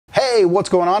Hey, what's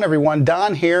going on everyone?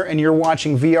 Don here and you're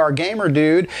watching VR Gamer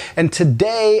Dude, and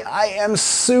today I am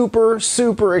super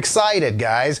excited,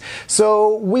 guys.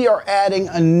 So we are adding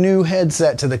a new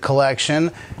headset to the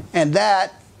collection, and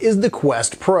that is the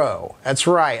Quest Pro. That's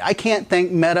right, I can't thank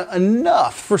Meta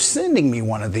enough for sending me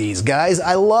one of these, guys.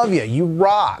 I love you, you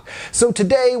rock. So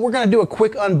today we're gonna do a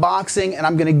quick unboxing and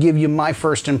I'm gonna give you my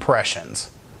first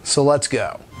impressions. So let's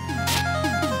go.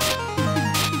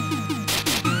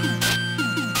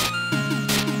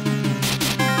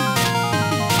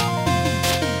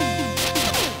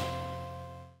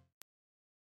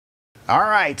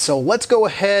 Alright, so let's go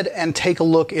ahead and take a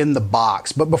look in the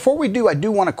box. But before we do, I do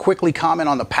want to quickly comment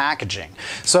on the packaging.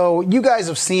 So you guys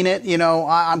have seen it, you know,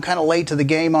 I'm kind of late to the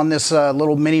game on this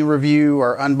little mini review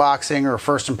or unboxing or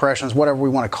first impressions, whatever we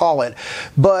want to call it.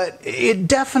 But it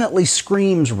definitely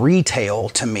screams retail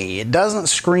to me. It doesn't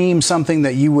scream something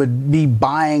that you would be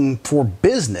buying for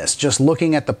business, just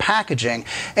looking at the packaging.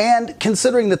 And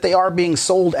considering that they are being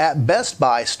sold at Best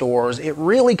Buy stores, it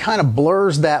really kind of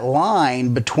blurs that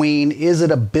line between is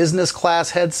it a business class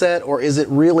headset or is it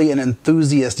really an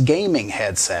enthusiast gaming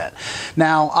headset?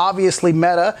 Now, obviously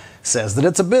Meta says that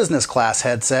it's a business class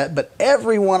headset, but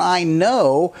everyone I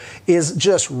know is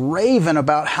just raving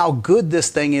about how good this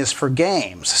thing is for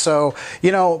games. So,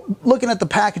 you know, looking at the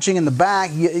packaging in the back,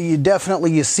 you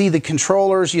definitely see the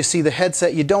controllers, you see the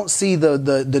headset, you don't see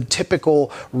the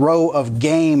typical row of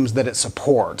games that it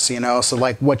supports, you know, so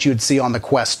like what you'd see on the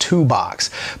Quest 2 box.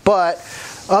 But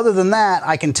other than that,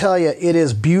 I can tell you it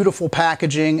is beautiful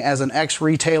packaging. As an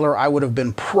ex-retailer, I would have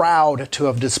been proud to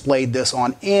have displayed this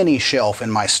on any shelf in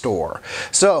my store.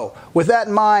 So with that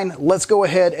in mind, let's go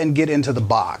ahead and get into the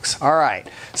box. All right,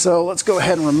 so let's go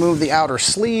ahead and remove the outer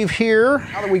sleeve here.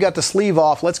 Now that we got the sleeve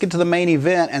off, let's get to the main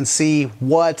event and see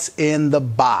what's in the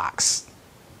box.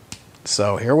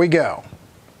 So here we go.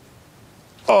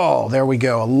 Oh, there we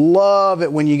go. I love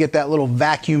it when you get that little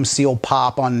vacuum seal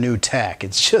pop on new tech.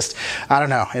 It's just, I don't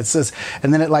know, it's just,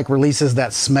 and then it like releases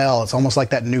that smell. It's almost like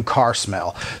that new car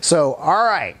smell. So, all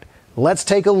right, let's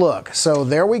take a look. So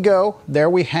there we go.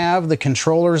 There we have the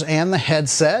controllers and the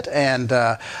headset, and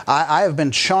I have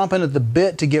been chomping at the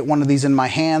bit to get one of these in my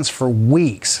hands for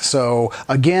weeks. So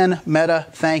again, Meta,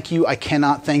 thank you. I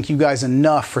cannot thank you guys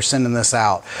enough for sending this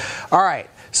out. All right.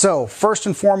 So first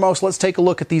and foremost, let's take a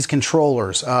look at these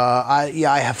controllers.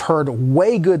 I have heard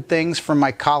way good things from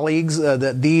my colleagues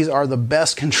that these are the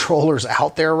best controllers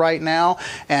out there right now.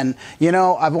 And you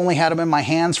know, I've only had them in my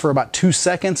hands for about 2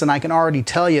 seconds and I can already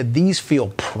tell you these feel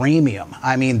premium.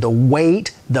 I mean, the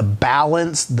weight, the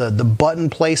balance, the button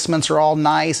placements are all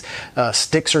nice.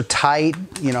 Sticks are tight,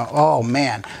 you know, oh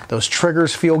man, those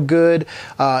triggers feel good.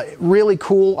 Really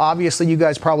cool. Obviously, you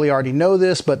guys probably already know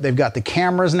this, but they've got the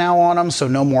cameras now on them, so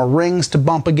no more rings to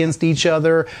bump against each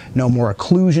other, no more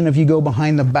occlusion if you go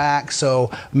behind the back. So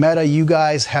Meta, you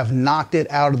guys have knocked it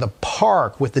out of the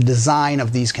park with the design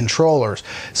of these controllers.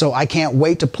 So I can't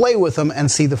wait to play with them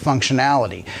and see the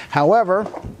functionality. However,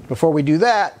 before we do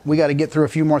that, we got to get through a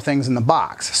few more things in the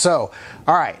box. So,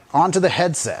 all right, onto the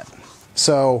headset.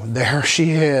 So there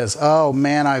she is. Oh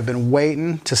man, I've been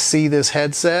waiting to see this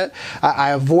headset. I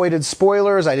avoided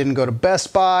spoilers. I didn't go to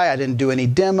Best Buy. I didn't do any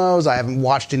demos. I haven't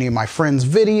watched any of my friends'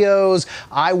 videos.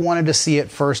 I wanted to see it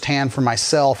firsthand for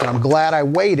myself, and I'm glad I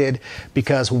waited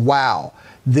because wow.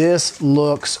 This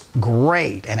looks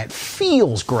great and it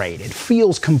feels great. It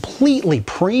feels completely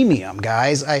premium,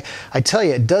 guys. I tell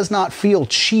you, it does not feel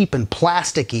cheap and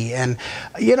plasticky. And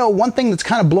you know, one thing that's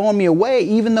kind of blowing me away,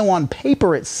 even though on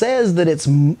paper it says that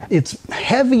it's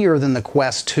heavier than the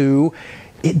Quest 2,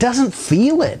 it doesn't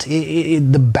feel it.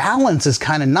 The balance is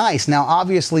kind of nice. Now,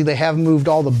 obviously, they have moved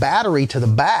all the battery to the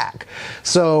back.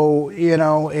 So, you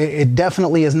know, it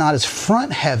definitely is not as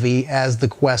front heavy as the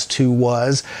Quest 2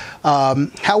 was.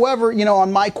 However, you know,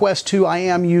 on my Quest 2, I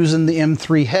am using the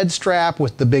M3 head strap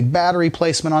with the big battery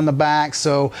placement on the back.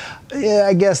 So, yeah,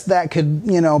 I guess that could,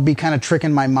 you know, be kind of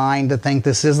tricking my mind to think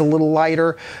this is a little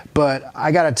lighter. But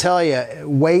I got to tell you,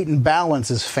 weight and balance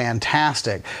is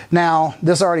fantastic. Now,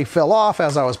 this already fell off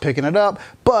as I was picking it up,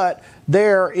 but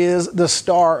there is the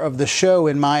star of the show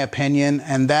in my opinion,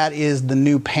 and that is the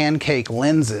new pancake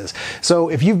lenses. So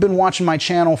if you've been watching my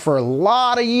channel for a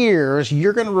lot of years,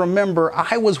 you're going to remember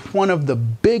I was one of the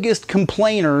biggest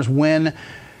complainers when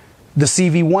the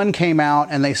CV1 came out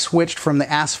and they switched from the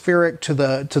aspheric to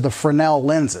the Fresnel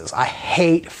lenses. I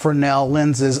hate Fresnel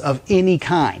lenses of any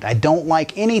kind. I don't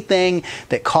like anything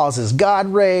that causes God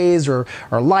rays or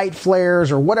light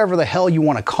flares or whatever the hell you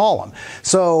want to call them.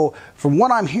 So from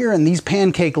what I'm hearing, these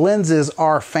pancake lenses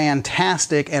are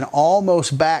fantastic and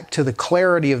almost back to the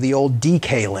clarity of the old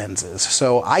DK lenses.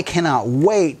 So I cannot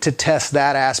wait to test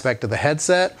that aspect of the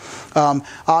headset.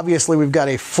 Obviously, we've got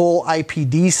a full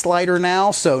IPD slider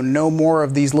now, so no more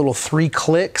of these little 3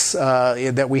 clicks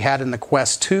that we had in the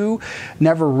Quest 2.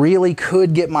 Never really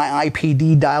could get my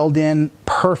IPD dialed in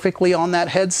perfectly on that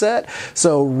headset,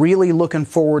 so really looking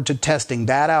forward to testing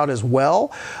that out as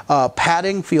well.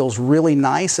 Padding feels really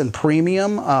nice and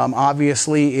premium.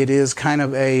 Obviously, it is kind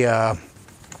of a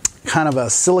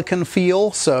silicone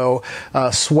feel, so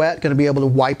sweat, going to be able to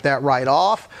wipe that right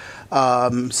off.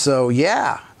 So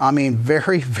yeah, I mean,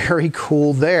 very, very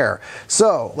cool there.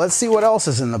 So let's see what else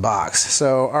is in the box.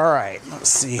 So, all right, let's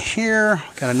see here.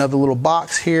 Got another little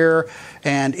box here.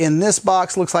 And in this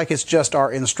box, looks like it's just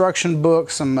our instruction book,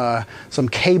 some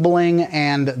cabling,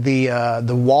 and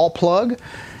the wall plug.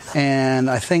 And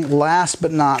I think last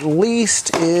but not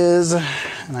least is,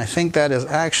 and I think that is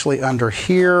actually under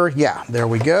here. Yeah, there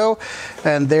we go.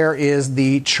 And there is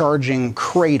the charging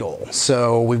cradle.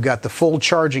 So we've got the full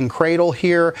charging cradle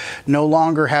here, no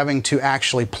longer having to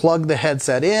actually plug the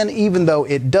headset in, even though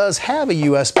it does have a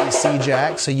USB-C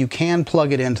jack, so you can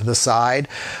plug it into the side.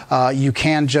 You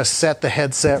can just set the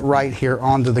headset right here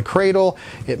onto the cradle.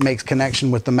 It makes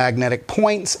connection with the magnetic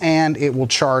points, and it will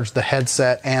charge the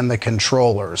headset and the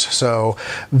controllers. So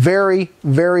very,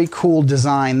 very cool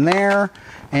design there.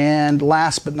 And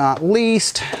last but not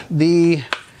least, the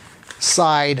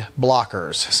side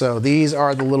blockers. So these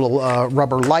are the little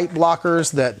rubber light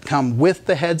blockers that come with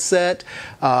the headset.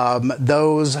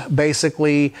 Those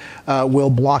basically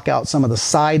will block out some of the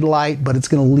side light, but it's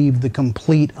going to leave the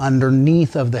complete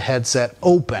underneath of the headset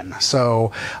open.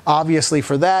 So obviously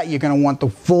for that, you're going to want the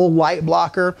full light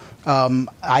blocker.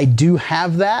 I do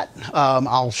have that.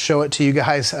 I'll show it to you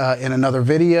guys in another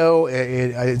video.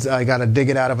 I got to dig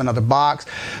it out of another box.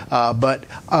 But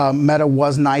Meta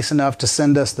was nice enough to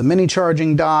send us the mini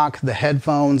charging dock, the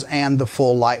headphones, and the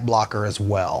full light blocker as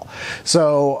well.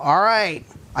 So, all right,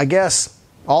 I guess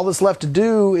all that's left to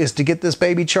do is to get this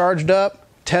baby charged up,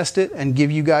 test it, and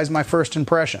give you guys my first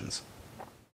impressions.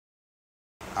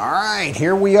 All right,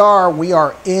 here we are. We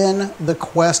are in the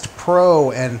Quest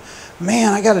Pro, and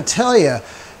man, I gotta tell you,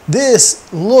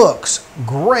 this looks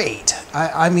great.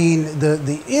 I mean,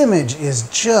 the image is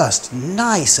just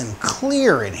nice and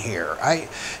clear in here.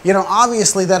 You know,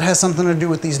 obviously that has something to do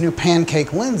with these new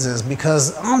pancake lenses,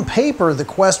 because on paper, the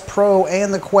Quest Pro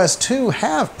and the Quest 2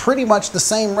 have pretty much the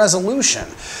same resolution.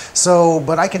 So,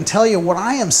 but I can tell you what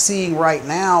I am seeing right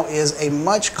now is a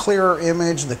much clearer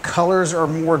image. The colors are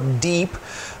more deep.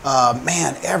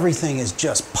 Man, everything is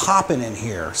just popping in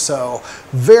here. So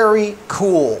very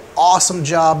cool. Awesome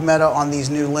job, Meta, on these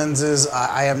new lenses.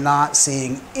 I am not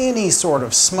seeing any sort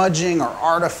of smudging or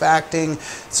artifacting.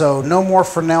 So no more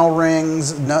Fresnel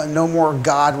rings, no more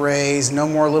God rays, no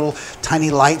more little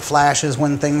tiny light flashes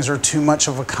when things are too much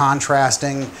of a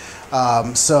contrasting.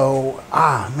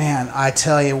 Man, I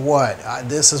tell you what,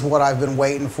 this is what I've been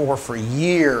waiting for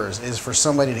years, is for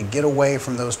somebody to get away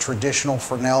from those traditional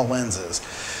Fresnel lenses.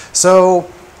 So,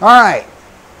 all right,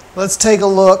 let's take a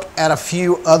look at a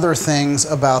few other things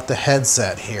about the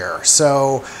headset here.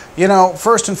 So, you know,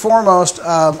 first and foremost,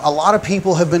 a lot of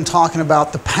people have been talking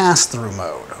about the pass-through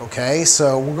mode, okay?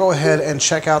 So we'll go ahead and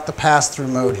check out the pass-through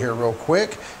mode here real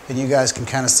quick, and you guys can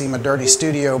kind of see my dirty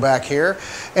studio back here.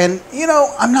 And, you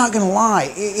know, I'm not gonna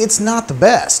lie, it's not the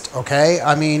best, okay?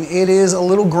 I mean, it is a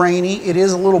little grainy, it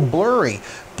is a little blurry,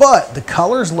 but the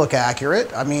colors look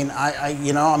accurate. I mean,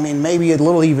 maybe a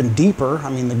little even deeper.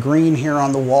 I mean, the green here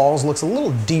on the walls looks a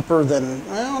little deeper than,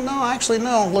 well, no, actually,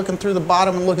 no. Looking through the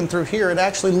bottom and looking through here, it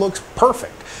actually looks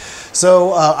perfect.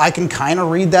 So I can kind of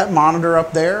read that monitor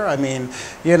up there. I mean,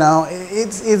 you know,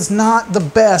 it's not the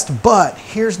best, but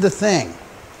here's the thing.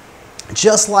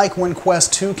 Just like when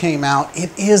Quest 2 came out,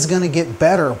 it is going to get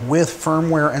better with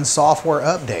firmware and software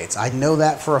updates. I know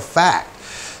that for a fact.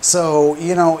 So,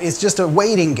 you know, it's just a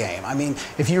waiting game. I mean,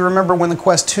 if you remember when the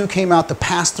Quest 2 came out, the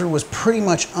pass-through was pretty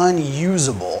much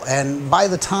unusable. And by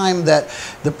the time that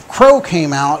the Pro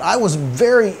came out, I was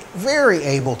very, very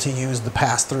able to use the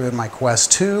pass-through in my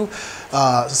Quest 2.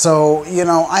 So, you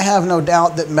know, I have no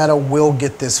doubt that Meta will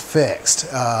get this fixed.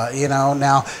 You know,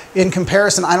 now, in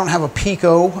comparison, I don't have a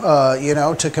Pico, you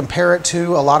know, to compare it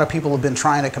to. A lot of people have been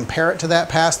trying to compare it to that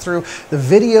pass-through. The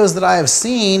videos that I have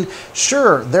seen,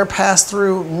 sure, their pass-through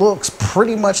pass-through looks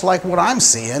pretty much like what I'm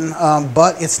seeing,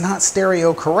 but it's not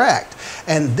stereo correct.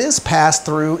 And this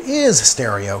pass-through is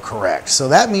stereo correct. So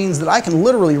that means that I can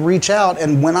literally reach out,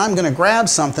 and when I'm going to grab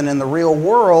something in the real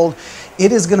world,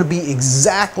 it is going to be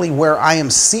exactly where I am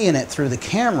seeing it through the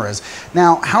cameras.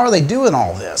 Now, how are they doing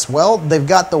all this? Well, they've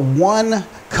got the one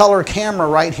color camera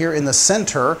right here in the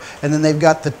center, and then they've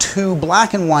got the two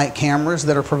black and white cameras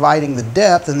that are providing the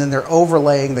depth, and then they're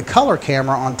overlaying the color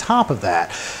camera on top of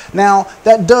that. Now,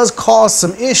 that does cause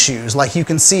some issues. Like you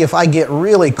can see if I get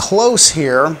really close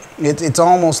here, it's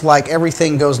almost like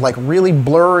everything goes like really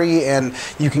blurry, and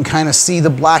you can kind of see the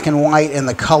black and white and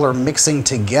the color mixing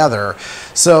together.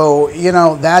 So, you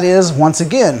know, that is, once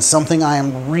again, something I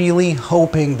am really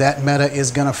hoping that Meta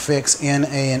is going to fix in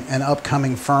an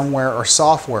upcoming firmware or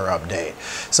software update.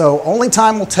 So only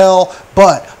time will tell,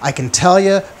 but I can tell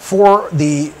you for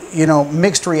the, you know,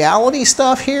 mixed reality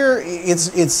stuff here,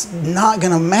 it's not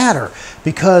going to matter,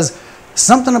 because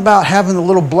something about having the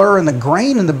little blur and the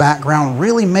grain in the background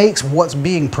really makes what's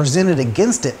being presented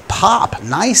against it pop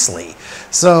nicely.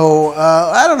 So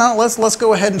I don't know, let's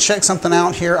go ahead and check something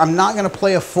out here. I'm not going to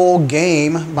play a full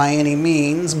game by any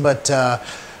means, but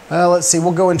let's see,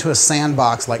 we'll go into a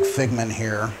sandbox like Figment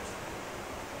here.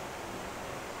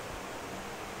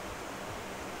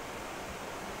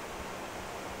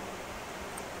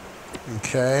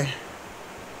 Okay.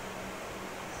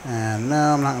 And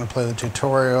no, I'm not going to play the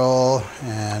tutorial,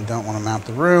 and don't want to map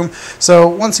the room. So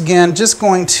once again, just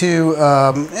going to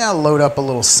load up a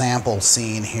little sample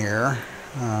scene here.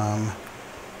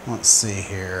 Let's see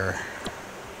here.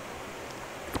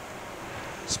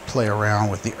 Let's play around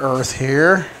with the Earth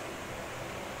here.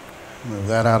 Move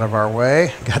that out of our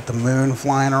way. Got the moon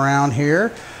flying around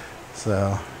here.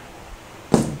 So,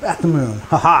 at the moon.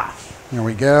 Haha. There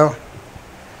we go.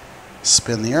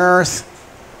 Spin the Earth.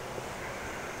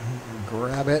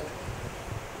 Grab it.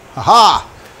 Haha!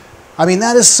 I mean,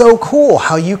 that is so cool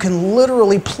how you can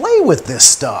literally play with this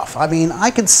stuff. I mean,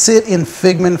 I could sit in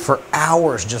Figment for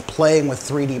hours just playing with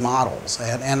 3D models,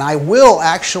 and I will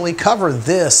actually cover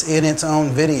this in its own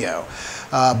video.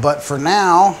 But for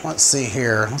now, let's see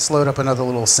here. Let's load up another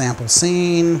little sample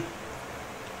scene.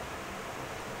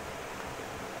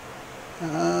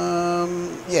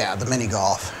 Yeah, the mini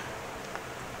golf.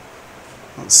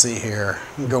 Let's see here.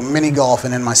 I'm going to go mini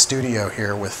golfing in my studio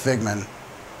here with Figment.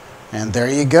 And there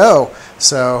you go.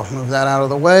 So move that out of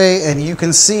the way, and you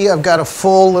can see I've got a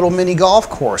full little mini golf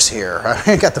course here.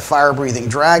 I got the fire-breathing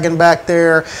dragon back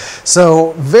there.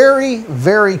 So very,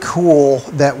 very cool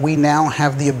that we now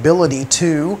have the ability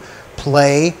to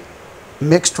play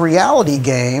mixed reality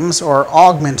games, or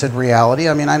augmented reality.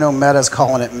 I mean, I know Meta's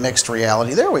calling it mixed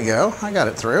reality. There we go. I got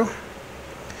it through.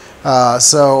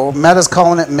 So Meta's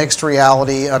calling it mixed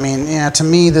reality. I mean, yeah, to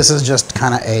me, this is just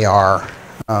kind of AR.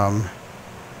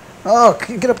 Oh,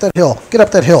 get up that hill. Get up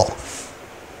that hill.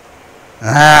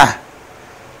 Ah.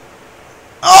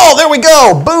 Oh, there we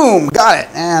go. Boom. Got it.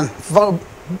 And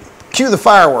cue the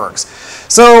fireworks.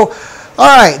 So,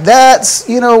 all right, that's,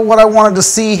 you know, what I wanted to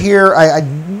see here. I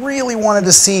really wanted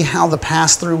to see how the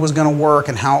pass-through was going to work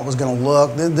and how it was going to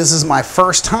look. This is my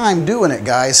first time doing it,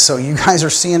 guys, so you guys are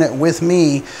seeing it with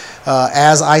me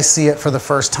as I see it for the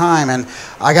first time. And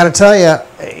I got to tell you,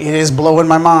 it is blowing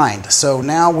my mind. So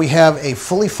now we have a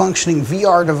fully functioning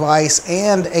VR device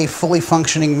and a fully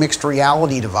functioning mixed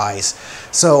reality device.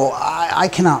 So I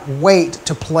cannot wait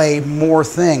to play more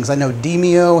things. I know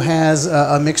Demio has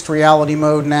a mixed reality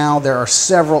mode now. There are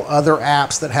several other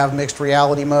apps that have mixed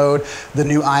reality mode. The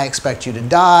new I Expect You to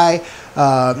Die,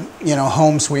 you know,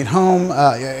 Home Sweet Home.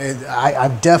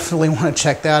 I definitely want to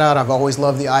check that out. I've always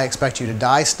loved the I Expect You to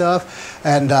Die stuff.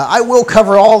 And I will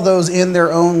cover all those in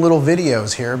their own little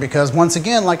videos here, because once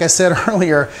again, like I said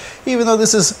earlier, even though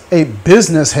this is a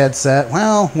business headset,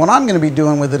 well, what I'm going to be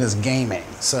doing with it is gaming.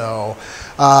 So,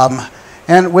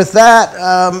 and with that,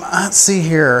 let's see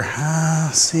here.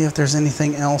 See if there's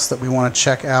anything else that we want to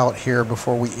check out here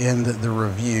before we end the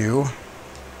review.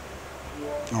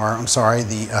 Or, I'm sorry,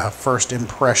 the first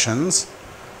impressions.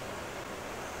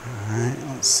 All right,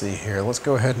 let's see here. Let's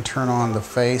go ahead and turn on the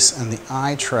face and the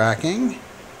eye tracking.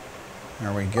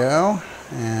 There we go.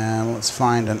 And let's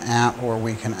find an app where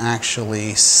we can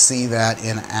actually see that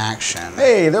in action.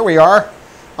 Hey, there we are.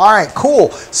 All right,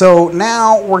 cool. So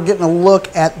now we're getting a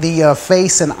look at the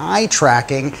face and eye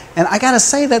tracking, and I gotta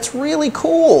say, that's really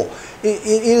cool. It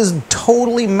is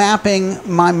totally mapping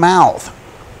my mouth.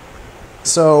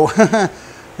 So,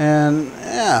 and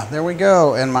yeah, there we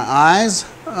go. And my eyes,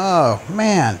 oh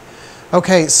man.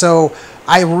 Okay, so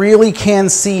I really can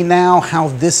see now how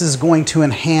this is going to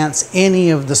enhance any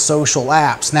of the social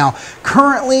apps. Now,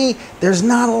 currently, there's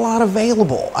not a lot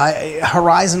available.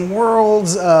 Horizon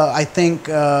Worlds, I think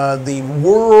the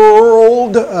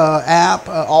World app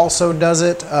also does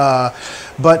it,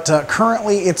 but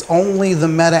currently it's only the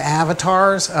meta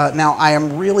avatars. Now, I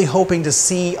am really hoping to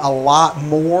see a lot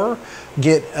more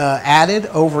get added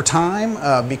over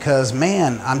time because,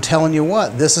 man, I'm telling you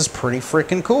what, this is pretty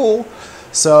freaking cool.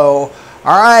 So,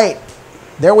 all right,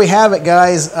 there we have it,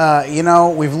 guys. You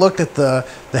know, we've looked at the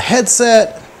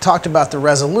headset, talked about the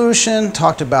resolution,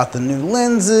 talked about the new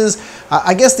lenses.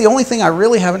 I guess the only thing I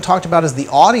really haven't talked about is the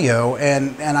audio,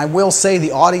 and I will say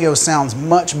the audio sounds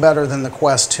much better than the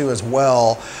Quest 2 as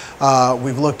well.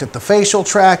 We've looked at the facial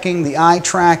tracking, the eye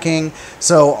tracking,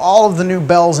 so all of the new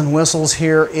bells and whistles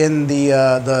here in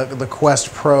the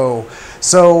Quest Pro.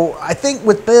 So I think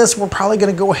with this, we're probably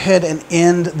going to go ahead and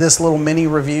end this little mini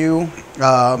review.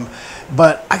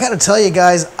 But I got to tell you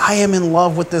guys, I am in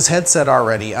love with this headset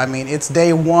already. I mean, it's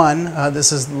day one.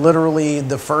 This is literally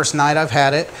the first night I've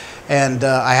had it, and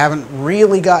I haven't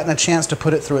really gotten a chance to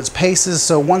put it through its paces.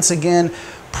 So once again,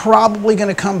 probably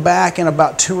going to come back in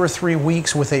about 2 or 3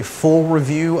 weeks with a full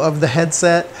review of the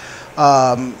headset.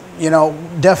 You know,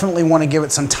 definitely want to give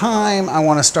it some time. I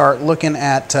want to start looking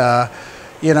at,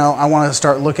 you know, I want to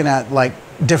start looking at like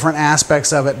different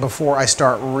aspects of it before I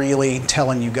start really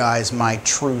telling you guys my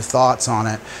true thoughts on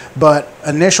it. But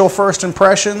initial first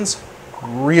impressions,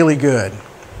 really good.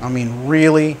 I mean,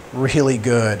 really, really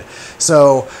good.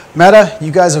 So Meta,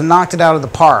 you guys have knocked it out of the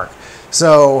park.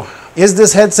 So is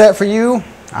this headset for you?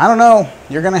 I don't know.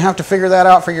 You're going to have to figure that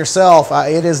out for yourself.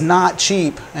 It is not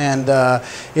cheap, and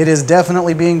it is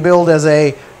definitely being billed as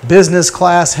a business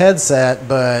class headset,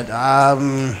 but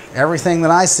everything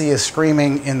that I see is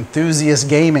screaming enthusiast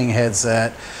gaming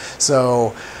headset.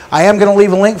 So I am going to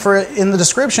leave a link for it in the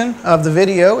description of the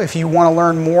video if you want to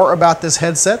learn more about this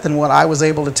headset than what I was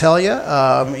able to tell you.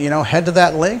 You know, head to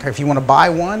that link, or if you want to buy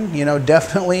one, you know,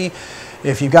 definitely,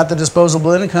 if you've got the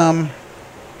disposable income,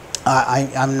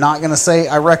 I'm not going to say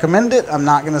I recommend it. I'm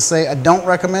not going to say I don't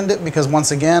recommend it, because once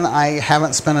again, I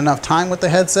haven't spent enough time with the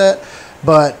headset,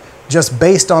 but just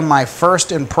based on my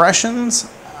first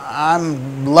impressions,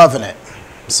 I'm loving it.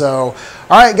 So,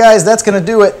 all right, guys, that's going to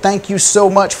do it. Thank you so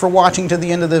much for watching to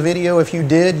the end of the video. If you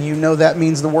did, you know that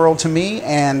means the world to me.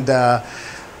 And,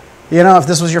 you know, if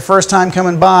this was your first time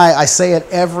coming by, I say it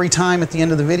every time at the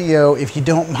end of the video. If you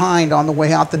don't mind, on the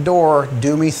way out the door,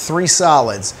 do me 3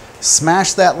 solids.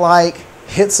 Smash that like,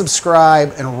 hit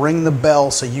subscribe, and ring the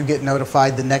bell so you get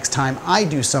notified the next time I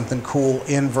do something cool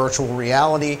in virtual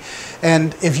reality.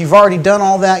 And if you've already done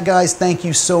all that, guys, thank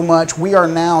you so much. We are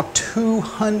now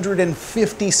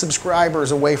 250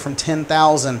 subscribers away from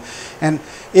 10,000, and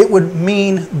it would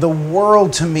mean the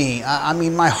world to me. I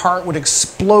mean, my heart would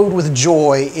explode with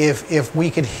joy if we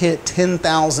could hit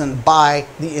 10,000 by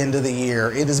the end of the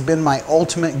year. It has been my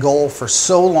ultimate goal for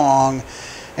so long.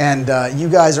 And you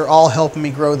guys are all helping me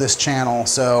grow this channel,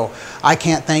 so I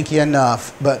can't thank you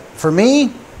enough. But for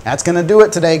me, that's going to do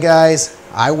it today, guys.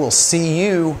 I will see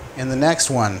you in the next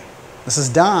one. This is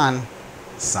Don,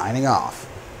 signing off.